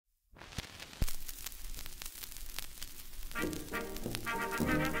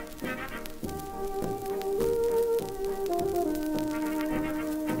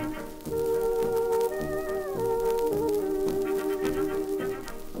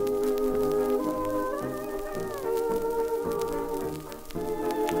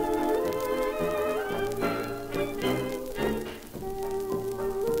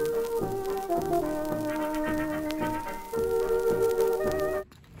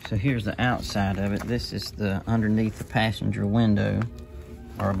So here's the outside of it. This is the underneath the passenger window,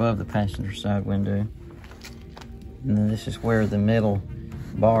 or above the passenger side window. And then this is where the metal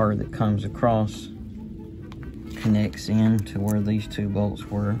bar that comes across connects in to where these two bolts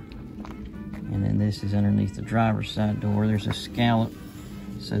were. And then this is underneath the driver's side door. There's a scallop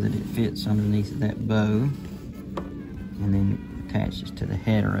so that it fits underneath that bow, and then attaches to the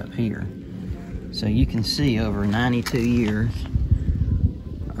header up here. So you can see over 92 years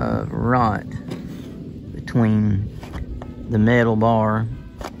of rot between the metal bar,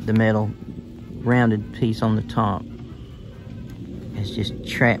 the metal rounded piece on the top. It's just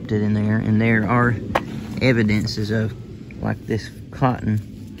trapped it in there, and there are evidences of like this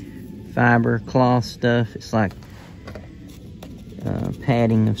cotton fiber cloth stuff. It's like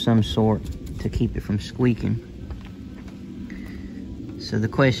padding of some sort to keep it from squeaking. So the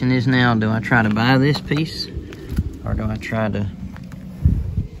question is now, do I try to buy this piece or do I try to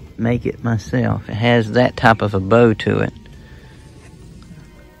make it myself? It has that type of a bow to it.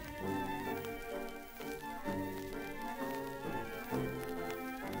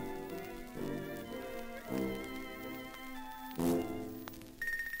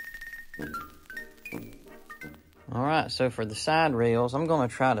 Alright, so for the side rails, I'm going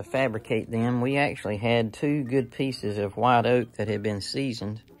to try to fabricate them. We actually had 2 good pieces of white oak that had been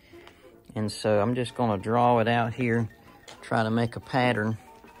seasoned. And so I'm just going to draw it out here, try to make a pattern,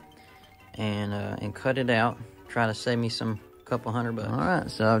 and cut it out. Try to save me couple $100. Alright,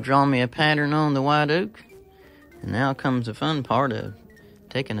 so I've drawn me a pattern on the white oak. And now comes the fun part of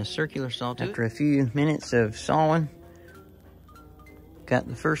taking a circular saw to it. After a few minutes of sawing, got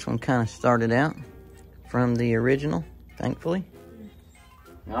the first one kind of started out from the original, thankfully.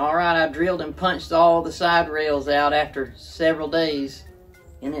 Alright, I drilled and punched all the side rails out after several days.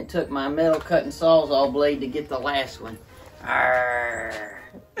 And it took my metal cutting sawzall blade to get the last one.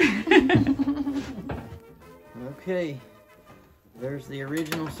 Okay, there's the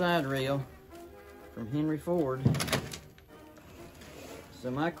original side rail from Henry Ford.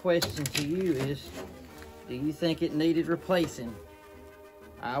 So my question to you is, do you think it needed replacing?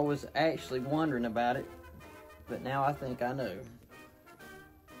 I was actually wondering about it, but now I think I know.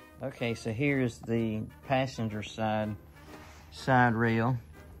 Okay, so here's the passenger side rail.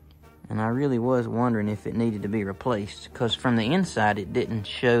 And I really was wondering if it needed to be replaced, because from the inside it didn't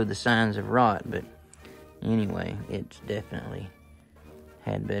show the signs of rot, but anyway, it's definitely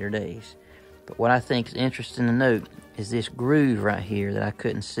had better days. But what I think is interesting to note is this groove right here that I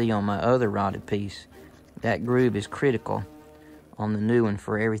couldn't see on my other rotted piece. That groove is critical on the new one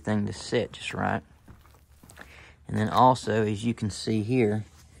for everything to set just right. And then also, as you can see here,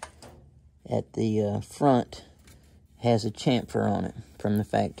 at the front has a chamfer on it from the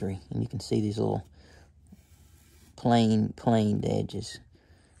factory. And you can see these little planed edges.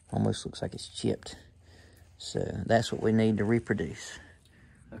 Almost looks like it's chipped. So that's what we need to reproduce.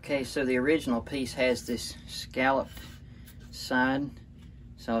 Okay, so the original piece has this scalloped side.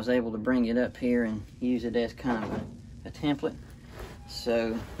 So I was able to bring it up here and use it as kind of a template.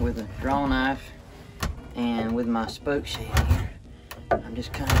 So with a draw knife and with my spoke shade here, I'm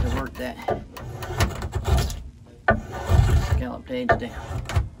just kind of to work that scalloped edge down.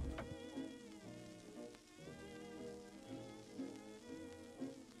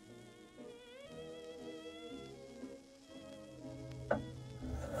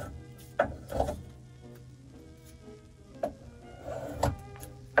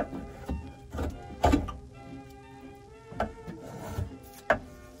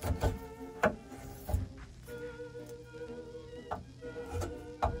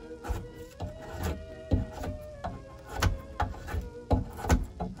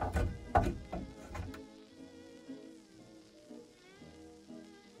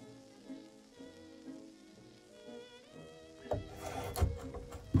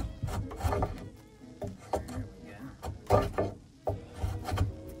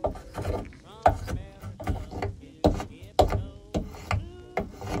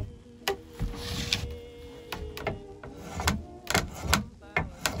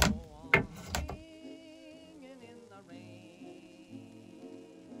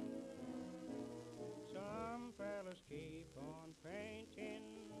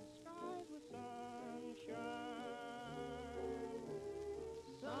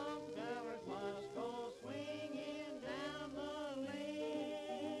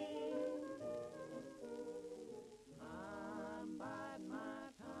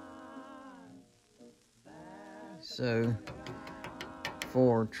 So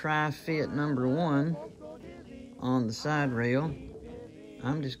for tri-fit number 1 on the side rail,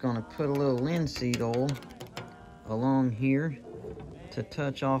 I'm just gonna put a little linseed oil along here to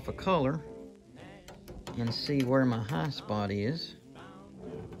touch off a color and see where my high spot is.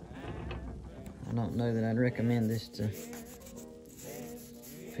 I don't know that I'd recommend this to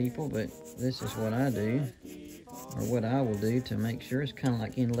people, but this is what I do, or what I will do to make sure. It's kind of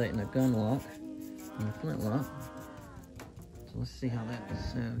like inletting a gun lock and a flintlock. So let's see how that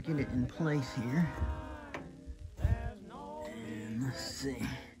is. So get it in place here. And let's see.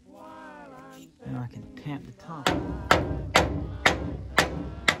 Now I can tap the top.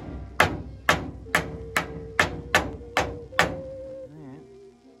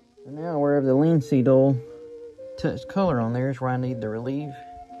 So now wherever the linseed oil touched color on there is where I need to relieve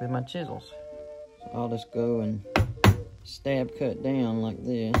with my chisels. So I'll just go and stab cut down like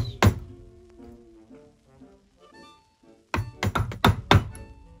this.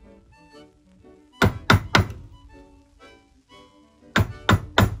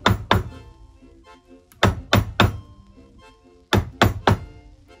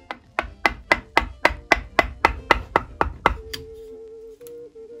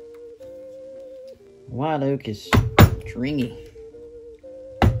 White oak is stringy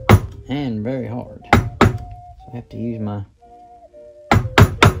and very hard, so I have to use my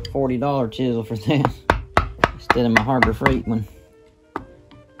 $40 chisel for that instead of my Harbor Freight one.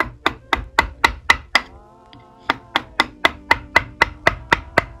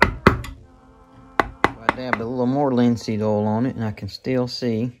 I dabbed a little more linseed oil on it, and I can still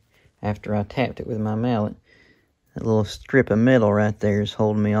see, after I tapped it with my mallet, that little strip of metal right there is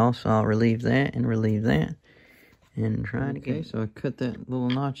holding me off, so I'll relieve that and relieve that and try it again. Okay, so I cut that little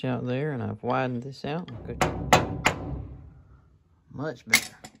notch out there, and I've widened this out. Much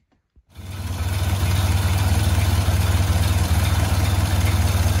better.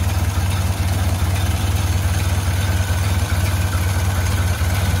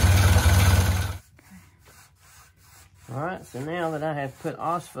 Alright, so now that I have put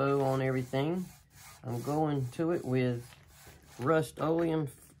OSPO on everything, I'm going to it with Rust-Oleum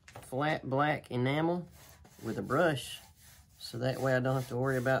flat black enamel with a brush, so that way I don't have to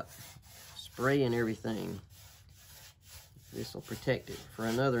worry about spraying everything. This will protect it for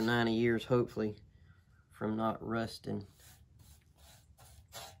another 90 years, hopefully, from not rusting.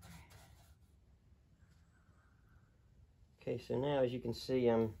 Okay, so now as you can see,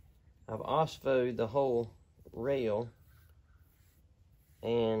 I've OSPO'd the whole rail,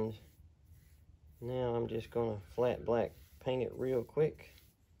 and now I'm just gonna flat black paint it real quick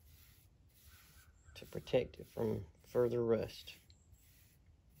to protect it from further rust.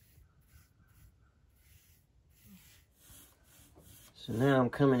 So now I'm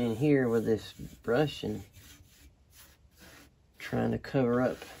coming in here with this brush and trying to cover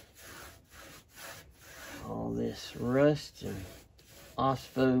up all this rust and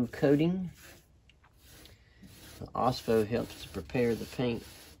OSPO coating. The OSPO helps to prepare the paint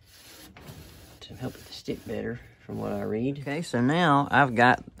to help it to stick better, from what I read. Okay, so now I've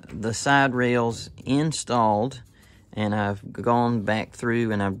got the side rails installed, and I've gone back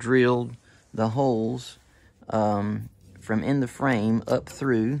through and I've drilled the holes from in the frame up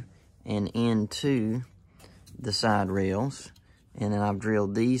through and into the side rails, and then I've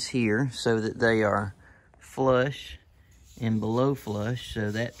drilled these here so that they are flush and below flush,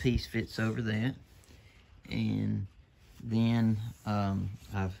 so that piece fits over that. And then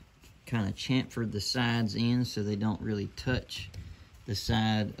I've kind of chamfered the sides in so they don't really touch the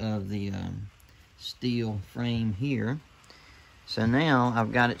side of the steel frame here. So now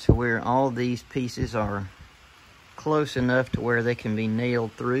I've got it to where all these pieces are close enough to where they can be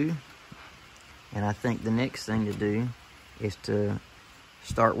nailed through. And I think the next thing to do is to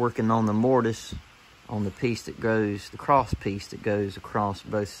start working on the mortise on the piece that goes, the cross piece that goes across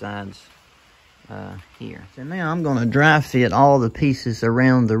both sides here. So now I'm going to dry fit all the pieces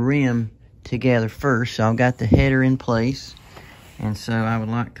around the rim together first. So I've got the header in place, and so I would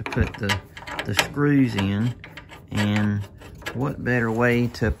like to put the screws in. And what better way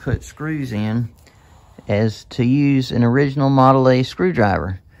to put screws in as to use an original Model A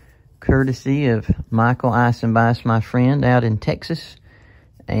screwdriver, courtesy of Michael Eisenbice, my friend out in Texas.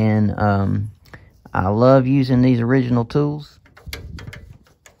 And I love using these original tools.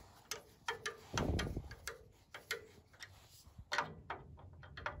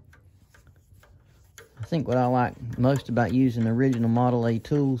 I think what I like most about using original Model A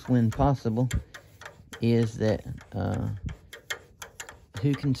tools when possible is that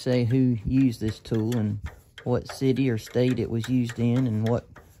who can say who used this tool and what city or state it was used in and what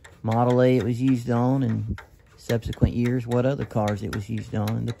Model A it was used on, and subsequent years what other cars it was used on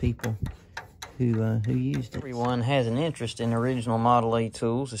and the people who used it. Everyone has an interest in original Model A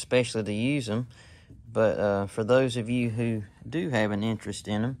tools, especially to use them. But for those of you who do have an interest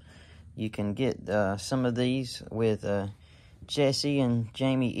in them, you can get some of these with Jesse and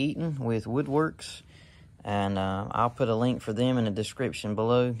Jamie Eaton with Woodworks. And I'll put a link for them in the description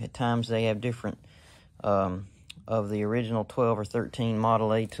below. At times they have different of the original 12 or 13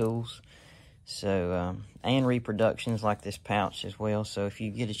 Model A tools. So, and reproductions like this pouch as well. So if you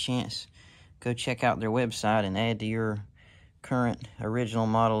get a chance, go check out their website and add to your current original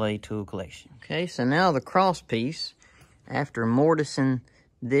Model A tool collection. Okay, so now the cross piece, after mortising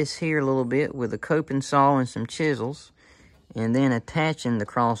this here a little bit with a coping saw and some chisels, and then attaching the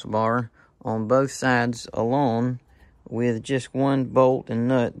crossbar on both sides along with just one bolt and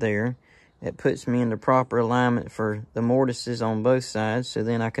nut there, that puts me in the proper alignment for the mortises on both sides, so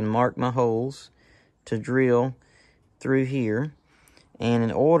then I can mark my holes to drill through here. And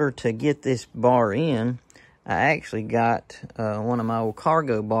in order to get this bar in, I actually got one of my old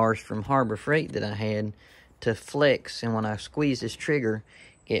cargo bars from Harbor Freight that I had to flex, and when I squeeze this trigger,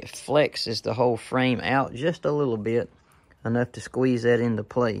 it flexes the whole frame out just a little bit, enough to squeeze that into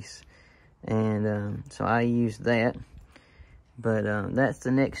place. And so I used that. But that's the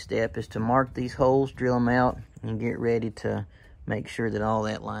next step, is to mark these holes, drill them out, and get ready to make sure that all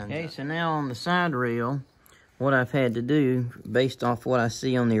that lines up. Okay, so now on the side rail, what I've had to do, based off what I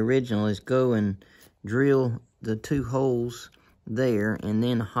see on the original, is go and drill the 2 holes there and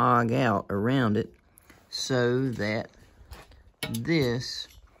then hog out around it so that this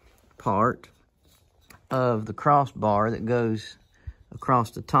part of the crossbar that goes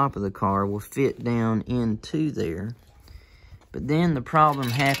across the top of the car will fit down into there. But then the problem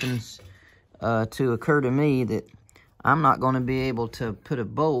happens to occur to me that I'm not going to be able to put a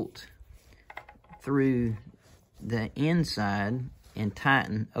bolt through the inside and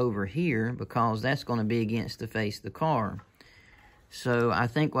tighten over here, because that's going to be against the face of the car. So I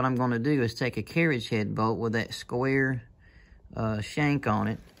think what I'm going to do is take a carriage head bolt with that square shank on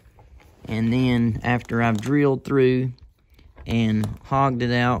it, and then after I've drilled through and hogged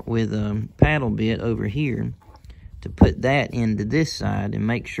it out with a paddle bit over here, to put that into this side and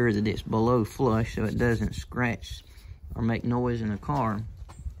make sure that it's below flush so it doesn't scratch or make noise in the car.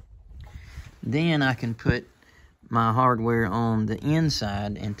 Then I can put my hardware on the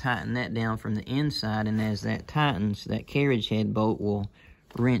inside and tighten that down from the inside, and as that tightens, that carriage head bolt will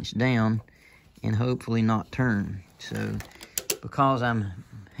wrench down and hopefully not turn. So because I'm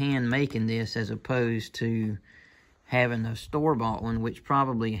hand making this as opposed to having a store-bought one, which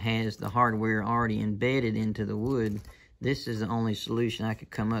probably has the hardware already embedded into the wood, this is the only solution I could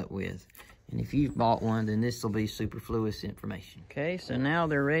come up with. And if you've bought one, then this will be superfluous information. Okay, so now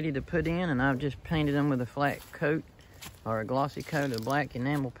they're ready to put in, and I've just painted them with a flat coat or a glossy coat of black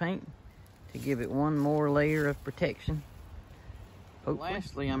enamel paint to give it one more layer of protection. Hopefully.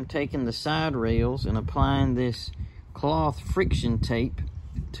 Lastly, I'm taking the side rails and applying this cloth friction tape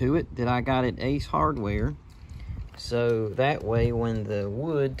to it that I got at Ace Hardware. So that way when the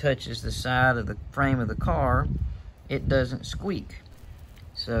wood touches the side of the frame of the car, it doesn't squeak.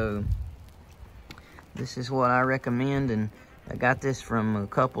 So this is what I recommend, and I got this from a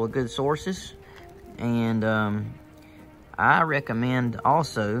couple of good sources. And I recommend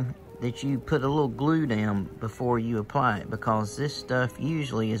also that you put a little glue down before you apply it, because this stuff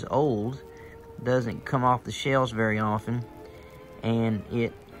usually is old, doesn't come off the shelves very often, and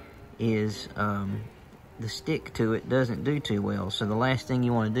it is the stick to it doesn't do too well. So the last thing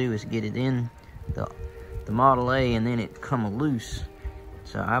you want to do is get it in the Model A and then it come loose.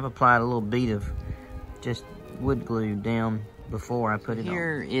 So I've applied a little bead of just wood glue down before I put it on.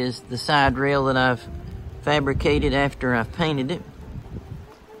 Here is the side rail that I've fabricated after I've painted it.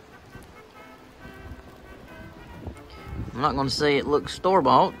 I'm not going to say it looks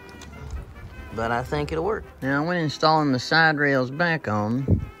store-bought, but I think it'll work. Now, when installing the side rails back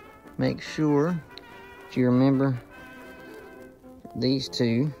on, make sure that you remember these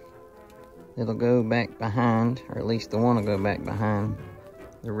 2 that'll go back behind, or at least the one will go back behind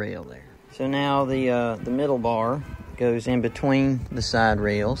the rail there. So now the middle bar goes in between the side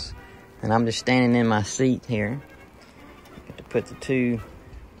rails, and I'm just standing in my seat here. Got to put the 2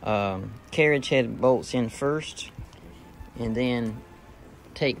 carriage head bolts in first, and then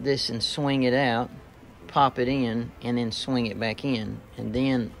take this and swing it out, pop it in, and then swing it back in, and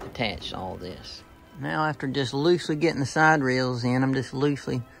then attach all this. Now, after just loosely getting the side rails in, I'm just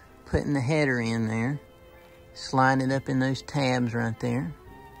loosely putting the header in there, sliding it up in those tabs right there,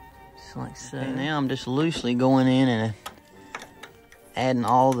 just like so. And now I'm just loosely going in and adding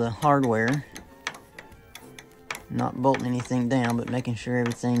all the hardware Not bolting anything down, but making sure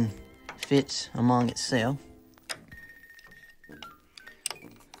everything fits among itself.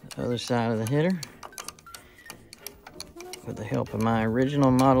 The other side of the header, with the help of my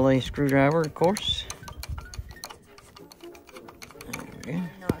original Model A screwdriver, of course. There we go. May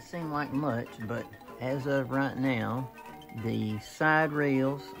not seem like much, but as of right now, the side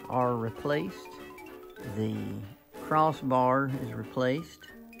rails are replaced. The crossbar is replaced.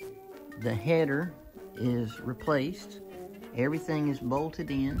 The header is replaced. Everything is bolted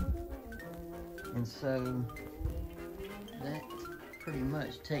in. And so that pretty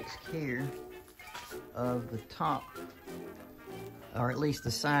much takes care of the top, or at least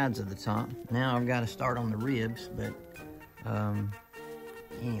the sides of the top. Now I've got to start on the ribs, but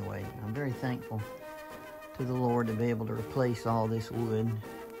anyway, I'm very thankful to the Lord to be able to replace all this wood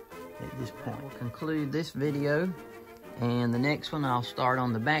at this point. We'll conclude this video, and the next one I'll start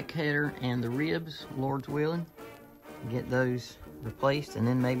on the back header and the ribs, Lord's willing, get those replaced, and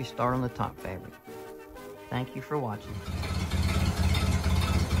then maybe start on the top fabric. Thank you for watching.